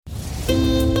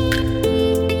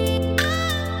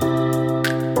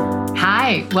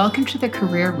Hi, welcome to the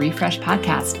Career Refresh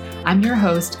Podcast. I'm your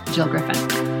host, Jill Griffin.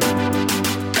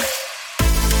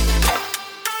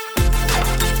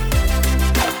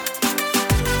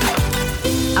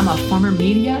 I'm a former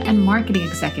media and marketing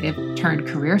executive turned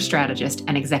career strategist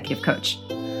and executive coach.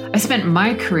 I spent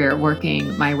my career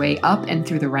working my way up and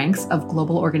through the ranks of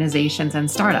global organizations and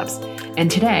startups,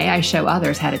 and today I show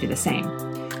others how to do the same.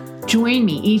 Join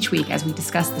me each week as we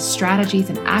discuss the strategies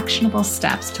and actionable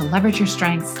steps to leverage your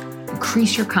strengths,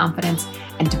 increase your confidence,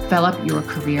 and develop your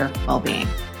career well-being.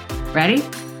 Ready?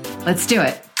 Let's do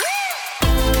it.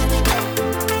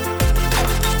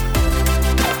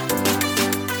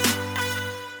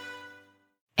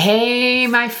 Hey,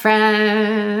 my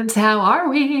friends, how are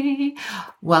we?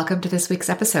 Welcome to this week's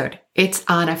episode. It's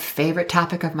on a favorite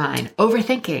topic of mine,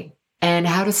 overthinking, and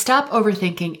how to stop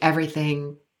overthinking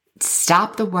everything,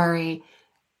 stop the worry,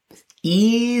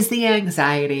 ease the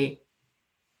anxiety.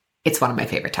 It's one of my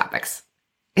favorite topics.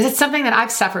 It's something that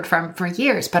I've suffered from for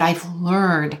years, but I've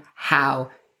learned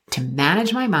how to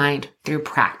manage my mind through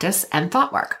practice and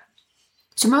thought work.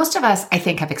 So most of us, I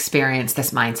think, have experienced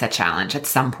this mindset challenge at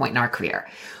some point in our career.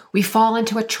 We fall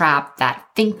into a trap that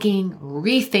thinking,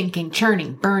 rethinking,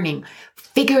 churning, burning,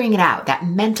 figuring it out, that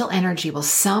mental energy will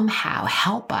somehow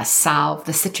help us solve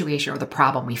the situation or the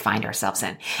problem we find ourselves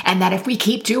in. And that if we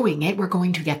keep doing it, we're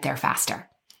going to get there faster.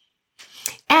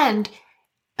 And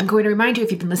I'm going to remind you,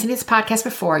 if you've been listening to this podcast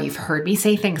before, you've heard me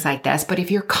say things like this, but if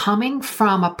you're coming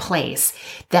from a place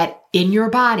that in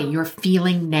your body, you're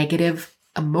feeling negative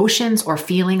emotions or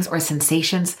feelings or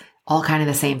sensations, all kind of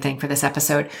the same thing for this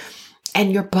episode,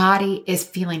 and your body is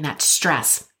feeling that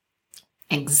stress,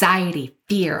 anxiety,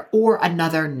 fear, or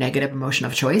another negative emotion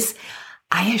of choice,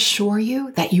 I assure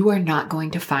you that you are not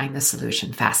going to find the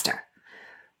solution faster.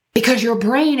 Because your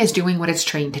brain is doing what it's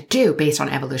trained to do based on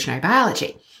evolutionary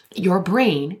biology. Your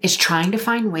brain is trying to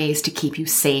find ways to keep you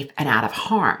safe and out of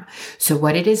harm. So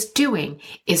what it is doing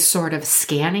is sort of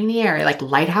scanning the area, like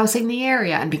lighthousing the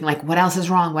area and being like, what else is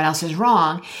wrong? What else is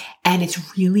wrong? And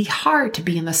it's really hard to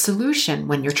be in the solution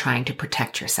when you're trying to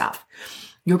protect yourself.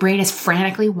 Your brain is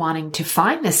frantically wanting to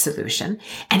find this solution,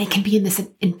 and it can be in this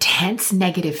intense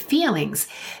negative feelings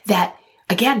that,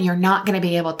 again, you're not going to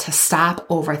be able to stop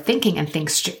overthinking and think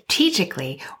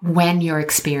strategically when you're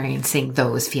experiencing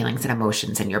those feelings and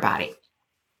emotions in your body.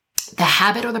 The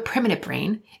habit or the primitive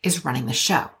brain is running the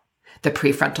show. The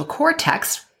prefrontal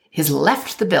cortex has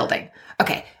left the building.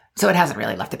 Okay, so it hasn't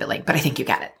really left the building, but I think you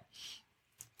get it.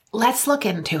 Let's look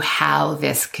into how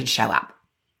this can show up.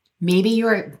 Maybe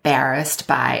you're embarrassed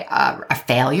by a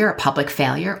failure, a public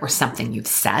failure, or something you've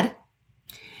said,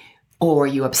 or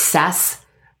you obsess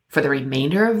for the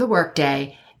remainder of the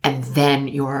workday, and then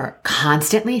you're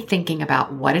constantly thinking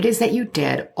about what it is that you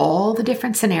did, all the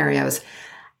different scenarios,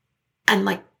 and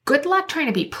like, good luck trying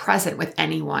to be present with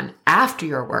anyone after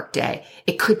your workday.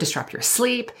 It could disrupt your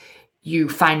sleep. You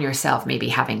find yourself maybe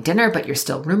having dinner, but you're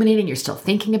still ruminating, you're still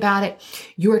thinking about it.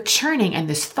 You're churning in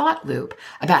this thought loop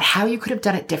about how you could have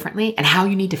done it differently and how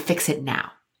you need to fix it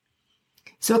now.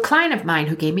 So a client of mine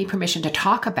who gave me permission to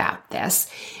talk about this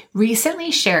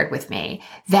recently shared with me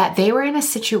that they were in a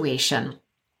situation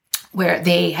where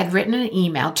they had written an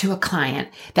email to a client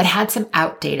that had some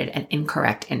outdated and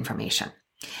incorrect information.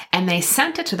 And they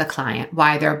sent it to the client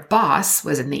while their boss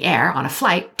was in the air on a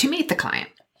flight to meet the client.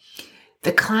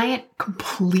 The client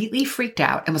completely freaked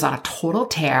out and was on a total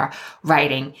tear,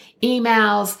 writing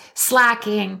emails,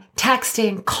 slacking,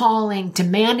 texting, calling,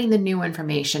 demanding the new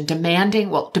information, demanding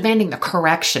the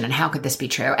correction and how could this be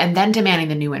true, and then demanding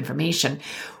the new information,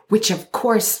 which of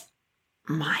course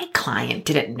my client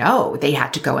didn't know. They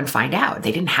had to go and find out.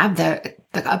 They didn't have the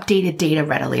updated data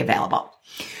readily available.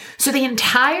 So the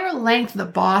entire length of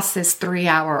the boss's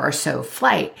 3-hour or so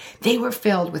flight, they were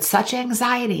filled with such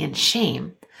anxiety and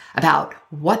shame about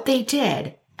what they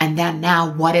did and then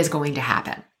now what is going to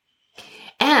happen.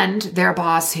 And their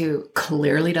boss, who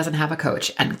clearly doesn't have a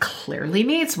coach and clearly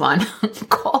needs one,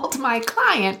 called my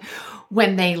client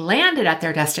when they landed at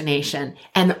their destination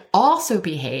and also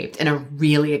behaved in a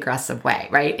really aggressive way,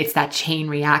 right? It's that chain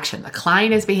reaction. The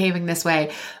client is behaving this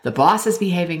way, the boss is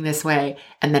behaving this way,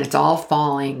 and then it's all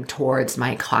falling towards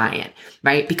my client,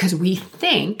 right? Because we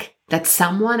think that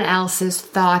someone else's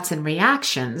thoughts and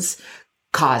reactions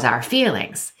cause our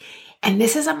feelings. And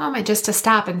this is a moment just to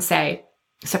stop and say,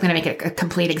 so I'm going to make it a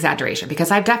complete exaggeration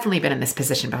because I've definitely been in this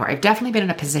position before. I've definitely been in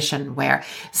a position where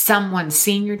someone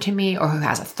senior to me or who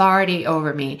has authority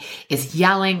over me is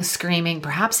yelling, screaming,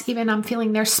 perhaps even I'm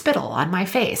feeling their spittle on my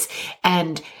face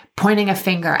and pointing a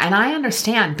finger. And I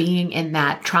understand being in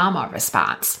that trauma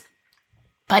response.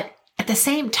 But at the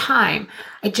same time,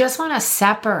 I just want to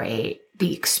separate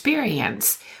the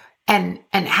experience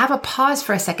and have a pause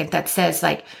for a second that says,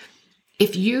 like,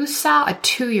 if you saw a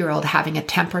 2-year-old having a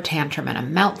temper tantrum and a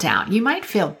meltdown, you might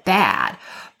feel bad,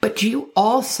 but you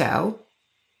also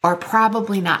are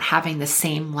probably not having the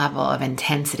same level of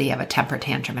intensity of a temper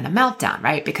tantrum and a meltdown,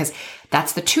 right? Because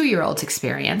that's the 2-year-old's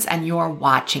experience and you're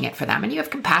watching it for them and you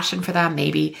have compassion for them.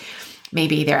 Maybe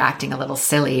they're acting a little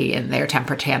silly in their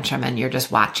temper tantrum and you're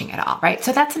just watching it all, right?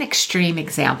 So that's an extreme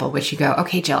example, which you go,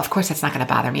 okay, Jill, of course that's not going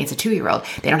to bother me. It's a 2-year-old.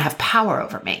 They don't have power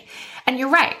over me. And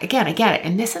you're right. Again, I get it.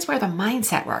 And this is where the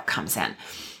mindset work comes in.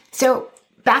 So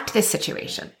back to this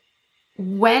situation.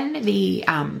 When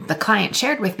the client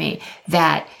shared with me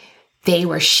that they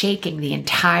were shaking the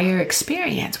entire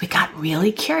experience, we got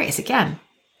really curious. Again,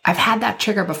 I've had that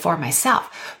trigger before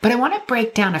myself, but I want to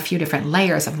break down a few different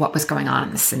layers of what was going on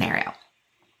in this scenario.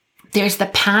 There's the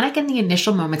panic in the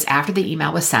initial moments after the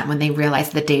email was sent when they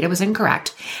realized the data was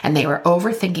incorrect and they were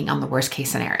overthinking on the worst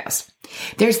case scenarios.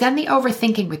 There's then the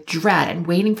overthinking with dread and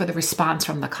waiting for the response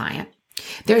from the client.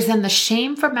 There's then the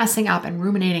shame for messing up and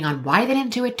ruminating on why they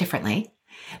didn't do it differently.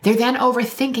 They're then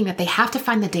overthinking that they have to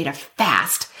find the data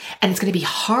fast and it's going to be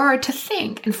hard to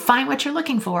think and find what you're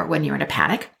looking for when you're in a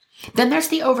panic. Then there's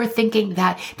the overthinking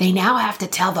that they now have to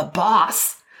tell the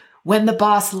boss when the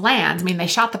boss lands. I mean, they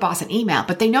shot the boss an email,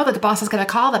 but they know that the boss is going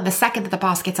to call them the second that the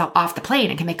boss gets off the plane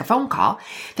and can make a phone call,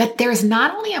 that there's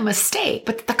not only a mistake,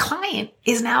 but the client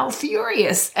is now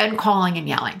furious and calling and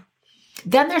yelling.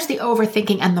 Then there's the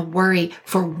overthinking and the worry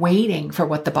for waiting for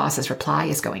what the boss's reply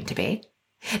is going to be.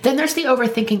 Then there's the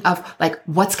overthinking of, like,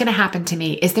 what's going to happen to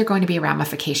me? Is there going to be a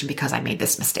ramification because I made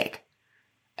this mistake?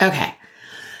 Okay.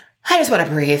 I just want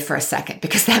to breathe for a second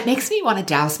because that makes me want to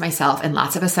douse myself in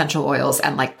lots of essential oils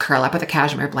and like curl up with a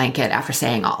cashmere blanket after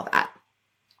saying all of that.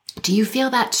 Do you feel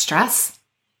that stress?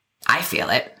 I feel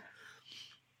it.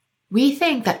 We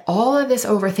think that all of this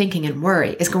overthinking and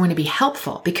worry is going to be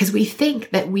helpful because we think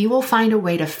that we will find a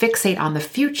way to fixate on the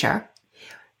future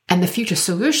and the future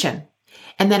solution.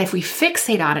 And then if we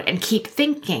fixate on it and keep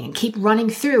thinking and keep running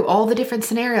through all the different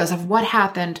scenarios of what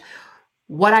happened,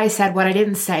 what I said, what I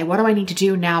didn't say, what do I need to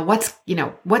do now?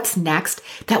 What's next?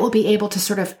 That will be able to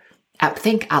sort of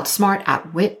outthink, outsmart,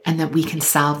 outwit, and that we can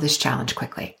solve this challenge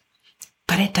quickly.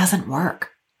 But it doesn't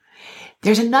work.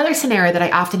 There's another scenario that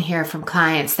I often hear from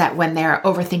clients that when their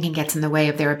overthinking gets in the way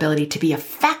of their ability to be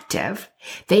effective,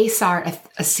 they start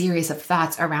a series of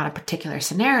thoughts around a particular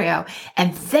scenario,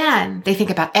 and then they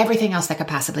think about everything else that could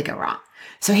possibly go wrong.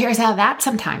 So here's how that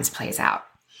sometimes plays out.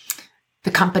 The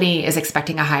company is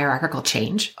expecting a hierarchical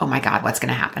change. Oh my God, what's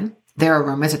going to happen? There are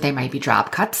rumors that they might be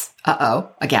job cuts.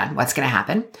 Again, what's going to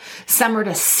happen?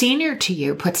 Someone senior to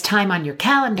you puts time on your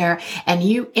calendar and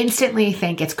you instantly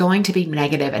think it's going to be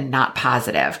negative and not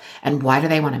positive. And why do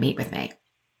they want to meet with me?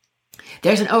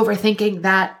 There's an overthinking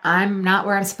that I'm not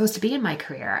where I'm supposed to be in my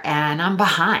career and I'm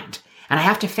behind and I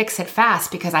have to fix it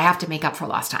fast because I have to make up for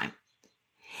lost time.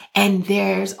 And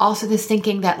there's also this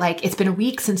thinking that, like, it's been a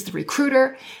week since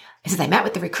I met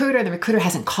with the recruiter and the recruiter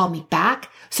hasn't called me back,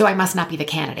 so I must not be the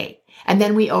candidate. And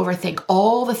then we overthink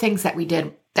all the things that we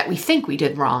think we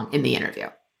did wrong in the interview.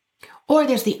 Or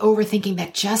there's the overthinking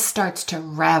that just starts to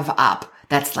rev up.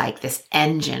 That's like this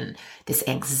engine, this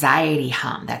anxiety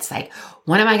hum. That's like,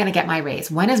 when am I going to get my raise?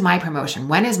 When is my promotion?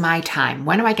 When is my time?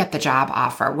 When do I get the job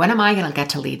offer? When am I going to get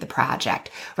to lead the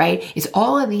project? Right? It's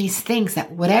all of these things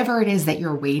that whatever it is that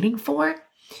you're waiting for,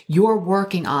 you're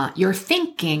working on, you're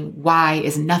thinking why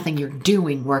is nothing you're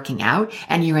doing working out,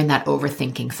 and you're in that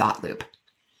overthinking thought loop.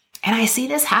 And I see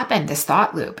this happen, this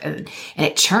thought loop, and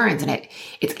it churns, and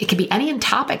it can be any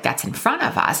topic that's in front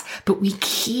of us, but we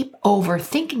keep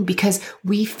overthinking because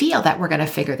we feel that we're going to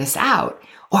figure this out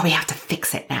or we have to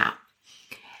fix it now.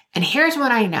 And here's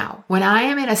what I know. When I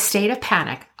am in a state of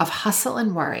panic, of hustle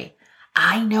and worry,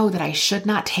 I know that I should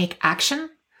not take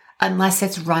action unless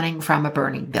it's running from a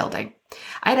burning building.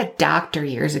 I had a doctor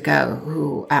years ago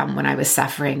who, when I was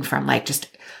suffering from like just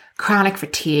chronic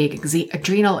fatigue,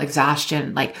 adrenal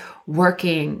exhaustion, like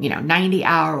working,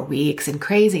 90-hour weeks and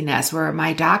craziness, where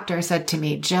my doctor said to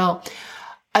me, Jill,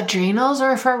 adrenals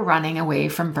are for running away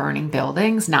from burning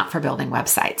buildings, not for building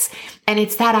websites. And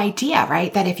it's that idea,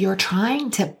 right? That if you're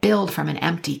trying to build from an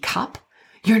empty cup,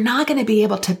 you're not going to be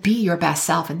able to be your best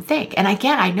self and think. And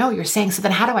again, I know you're saying, so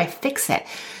then how do I fix it?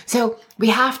 So we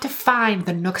have to find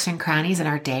the nooks and crannies in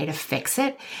our day to fix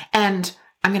it. And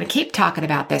I'm going to keep talking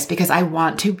about this because I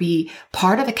want to be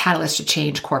part of the catalyst to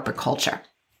change corporate culture.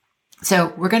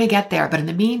 So we're going to get there. But in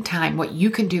the meantime, what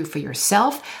you can do for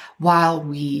yourself while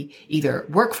we either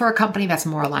work for a company that's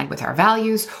more aligned with our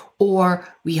values, or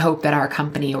we hope that our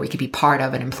company, or we could be part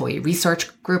of an employee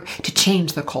research group to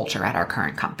change the culture at our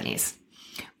current companies.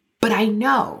 But I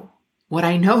know what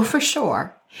I know for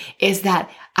sure is that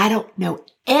I don't know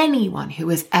anyone who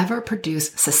has ever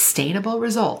produced sustainable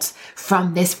results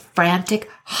from this frantic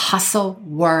hustle,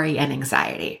 worry, and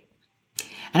anxiety.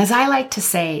 And as I like to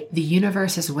say, the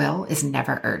universe's will is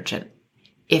never urgent.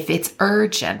 If it's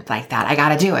urgent like that, I got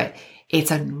to do it.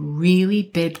 It's a really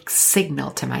big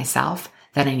signal to myself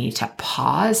that I need to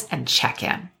pause and check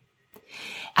in.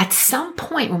 At some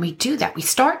point when we do that, we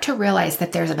start to realize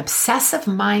that there's an obsessive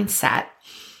mindset,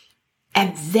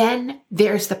 and then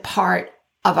there's the part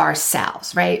of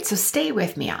ourselves, right? So stay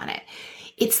with me on it.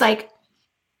 It's like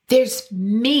there's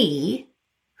me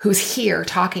who's here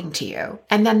talking to you,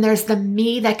 and then there's the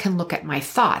me that can look at my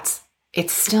thoughts.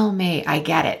 It's still me, I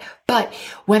get it. But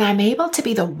when I'm able to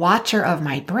be the watcher of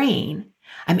my brain,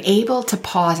 I'm able to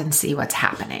pause and see what's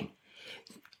happening.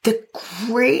 The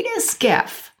greatest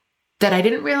gift that I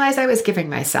didn't realize I was giving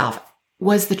myself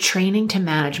was the training to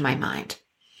manage my mind.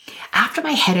 After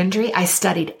my head injury, I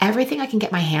studied everything I can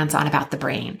get my hands on about the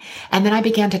brain. And then I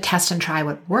began to test and try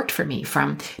what worked for me,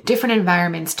 from different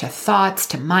environments to thoughts,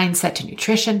 to mindset, to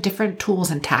nutrition, different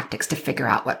tools and tactics to figure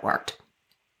out what worked.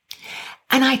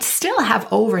 And I still have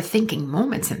overthinking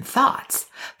moments and thoughts,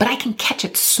 but I can catch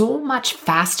it so much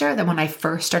faster than when I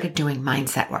first started doing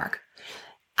mindset work.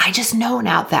 I just know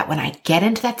now that when I get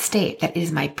into that state, that it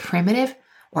is my primitive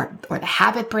or the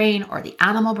habit brain or the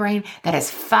animal brain that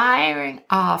is firing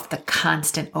off the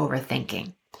constant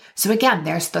overthinking. So again,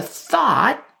 there's the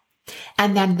thought,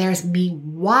 and then there's me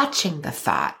watching the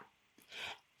thought.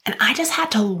 And I just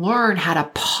had to learn how to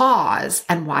pause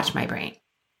and watch my brain.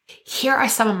 Here are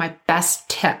some of my best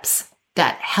tips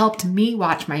that helped me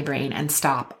watch my brain and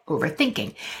stop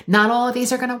overthinking. Not all of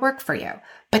these are going to work for you,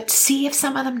 but see if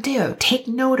some of them do. Take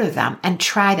note of them and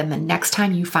try them the next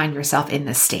time you find yourself in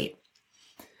this state.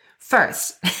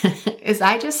 First is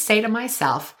I just say to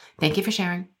myself, thank you for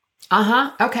sharing.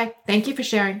 Okay, thank you for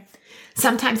sharing.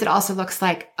 Sometimes it also looks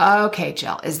like, okay,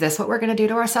 Jill, is this what we're going to do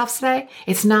to ourselves today?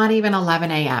 It's not even 11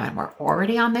 a.m. and we're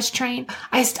already on this train.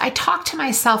 I talk to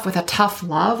myself with a tough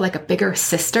love, like a bigger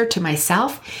sister to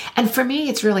myself. And for me,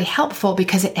 it's really helpful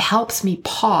because it helps me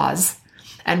pause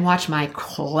and watch my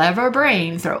clever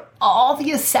brain throw all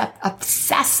the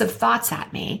obsessive thoughts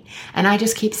at me. And I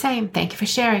just keep saying, thank you for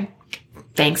sharing.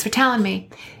 Thanks for telling me.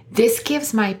 This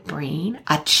gives my brain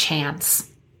a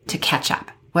chance to catch up.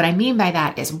 What I mean by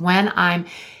that is when I'm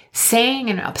saying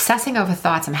and obsessing over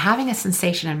thoughts, I'm having a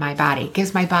sensation in my body. It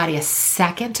gives my body a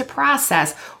second to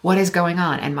process what is going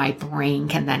on, and my brain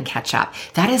can then catch up.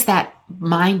 That is that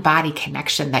mind-body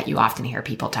connection that you often hear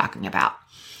people talking about.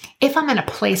 If I'm in a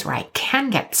place where I can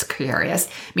get curious,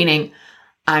 meaning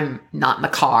I'm not in the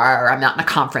car or I'm not in a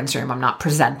conference room, I'm not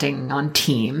presenting on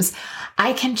Teams,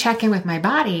 I can check in with my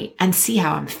body and see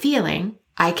how I'm feeling.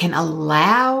 I can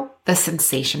allow the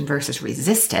sensation versus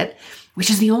resist it, which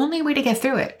is the only way to get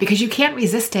through it, because you can't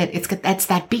resist it. It's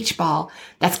that beach ball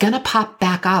that's going to pop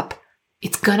back up.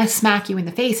 It's going to smack you in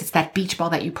the face. It's that beach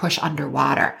ball that you push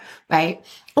underwater, right?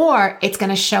 Or it's going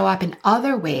to show up in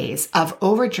other ways of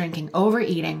over drinking,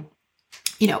 overeating,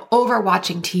 over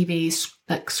watching TV,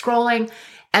 like scrolling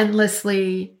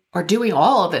endlessly, or doing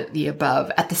all of the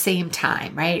above at the same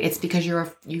time, right? It's because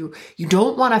you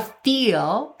don't want to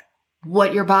feel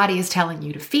what your body is telling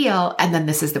you to feel, and then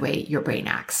this is the way your brain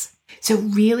acts. So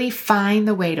really find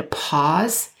the way to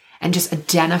pause and just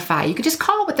identify. You can just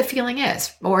call what the feeling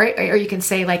is, or you can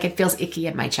say, like, it feels icky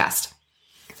in my chest.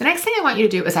 The next thing I want you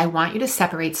to do is I want you to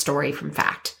separate story from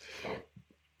fact.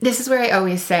 This is where I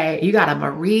always say, you got to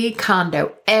Marie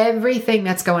Kondo everything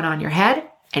that's going on in your head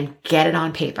and get it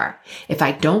on paper. If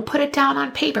I don't put it down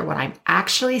on paper, what I'm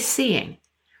actually seeing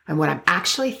and what I'm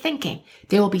actually thinking,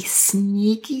 there will be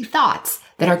sneaky thoughts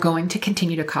that are going to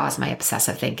continue to cause my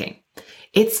obsessive thinking.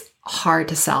 It's hard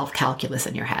to solve calculus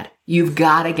in your head. You've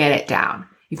got to get it down.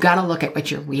 You've got to look at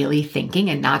what you're really thinking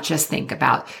and not just think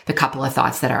about the couple of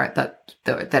thoughts that are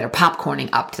that are popcorning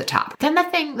up to the top. Then the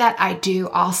thing that I do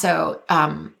also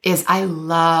is I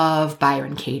love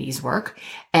Byron Katie's work.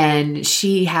 And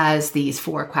she has these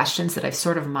 4 questions that I've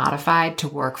sort of modified to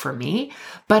work for me.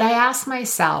 But I ask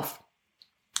myself,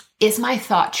 is my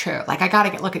thought true? Like, I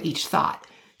got to look at each thought.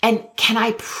 And can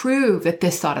I prove that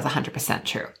this thought is 100%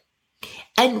 true?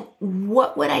 And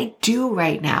what would I do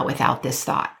right now without this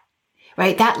thought?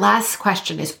 Right? That last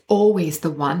question is always the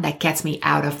one that gets me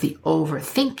out of the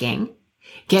overthinking,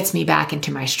 gets me back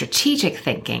into my strategic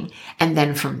thinking. And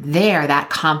then from there, that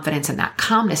confidence and that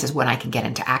calmness is when I can get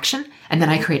into action. And then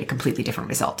I create a completely different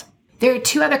result. There are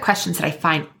 2 other questions that I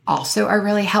find also are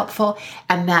really helpful,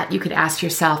 and that you could ask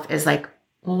yourself is like,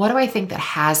 well, what do I think that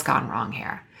has gone wrong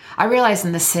here? I realized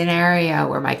in the scenario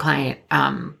where my client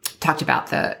talked about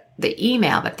the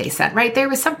email that they sent, right? There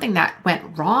was something that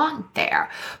went wrong there.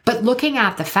 But looking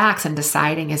at the facts and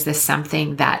deciding, is this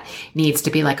something that needs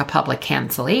to be like a public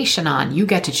cancellation on, you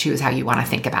get to choose how you want to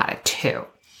think about it too.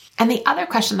 And the other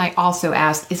question I also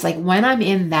ask is like, when I'm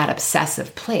in that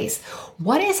obsessive place,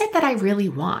 what is it that I really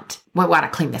want? Do I want to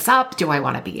clean this up? Do I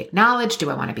want to be acknowledged? Do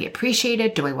I want to be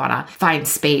appreciated? Do I want to find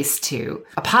space to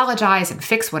apologize and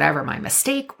fix whatever my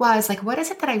mistake was? Like, what is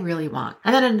it that I really want?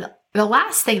 And then the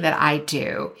last thing that I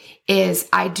do is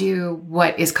I do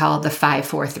what is called the 5,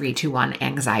 4, 3, 2, 1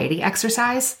 anxiety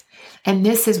exercise. And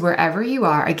this is wherever you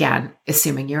are, again,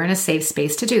 assuming you're in a safe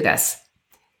space to do this.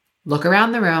 Look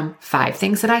around the room, 5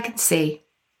 things that I can see,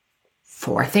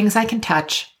 4 things I can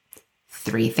touch,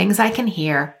 3 things I can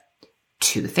hear,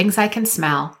 2 things I can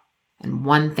smell, and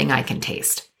 1 thing I can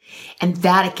taste. And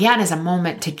that, again, is a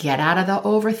moment to get out of the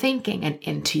overthinking and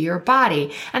into your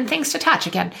body. And things to touch,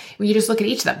 again, when you just look at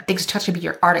each of them, things to touch could be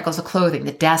your articles of clothing,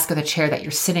 the desk or the chair that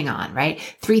you're sitting on, right?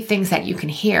 3 things that you can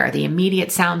hear, the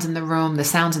immediate sounds in the room, the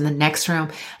sounds in the next room,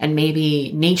 and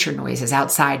maybe nature noises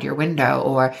outside your window.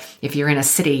 Or if you're in a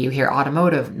city, you hear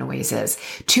automotive noises.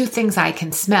 2 things I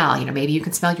can smell, maybe you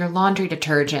can smell your laundry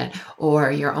detergent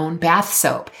or your own bath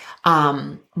soap.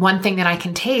 1 thing that I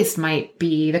can taste might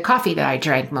be the coffee that I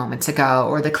drank moments ago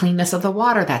or the cleanness of the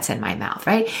water that's in my mouth,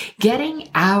 right?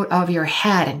 Getting out of your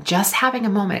head and just having a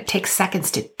moment. It takes seconds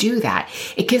to do that.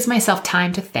 It gives myself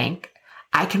time to think.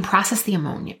 I can process the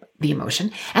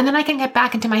emotion, and then I can get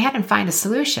back into my head and find a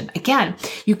solution. Again,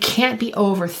 you can't be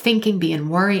overthinking, be in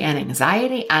worry and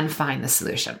anxiety and find the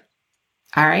solution.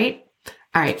 All right?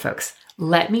 All right, folks.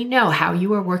 Let me know how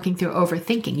you are working through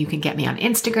overthinking. You can get me on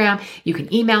Instagram. You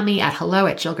can email me at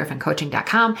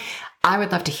hello@jillgriffincoaching.com. I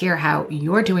would love to hear how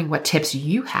you're doing, what tips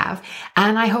you have.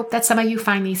 And I hope that some of you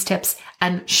find these tips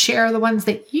and share the ones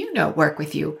that you know work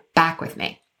with you back with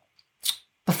me.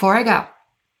 Before I go,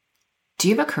 do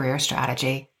you have a career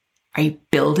strategy? Are you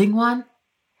building one?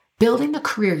 Building the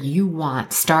career you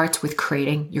want starts with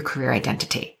creating your career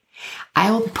identity. I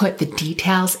will put the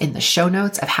details in the show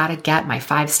notes of how to get my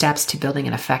 5 steps to building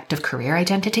an effective career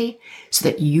identity so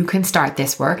that you can start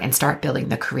this work and start building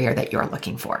the career that you're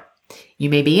looking for. You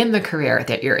may be in the career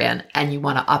that you're in and you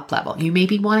want to up level. You may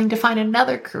be wanting to find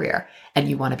another career and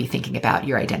you want to be thinking about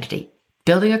your identity.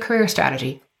 Building a career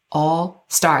strategy all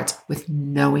starts with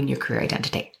knowing your career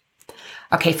identity.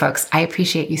 Okay, folks, I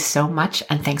appreciate you so much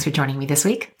and thanks for joining me this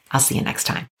week. I'll see you next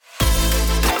time.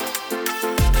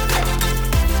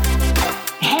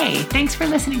 Hey, thanks for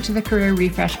listening to the Career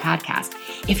Refresh podcast.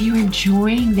 If you're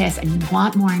enjoying this and you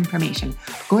want more information,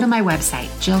 go to my website,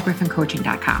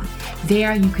 jillgriffincoaching.com.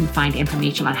 There you can find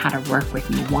information on how to work with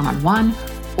me one-on-one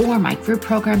or my group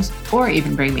programs, or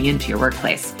even bring me into your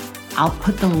workplace. I'll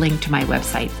put the link to my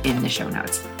website in the show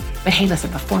notes. But hey,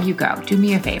 listen, before you go, do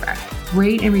me a favor,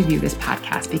 rate and review this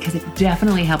podcast because it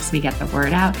definitely helps me get the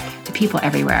word out to people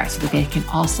everywhere so that they can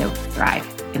also thrive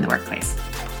in the workplace.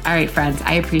 All right, friends,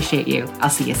 I appreciate you. I'll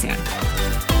see you soon.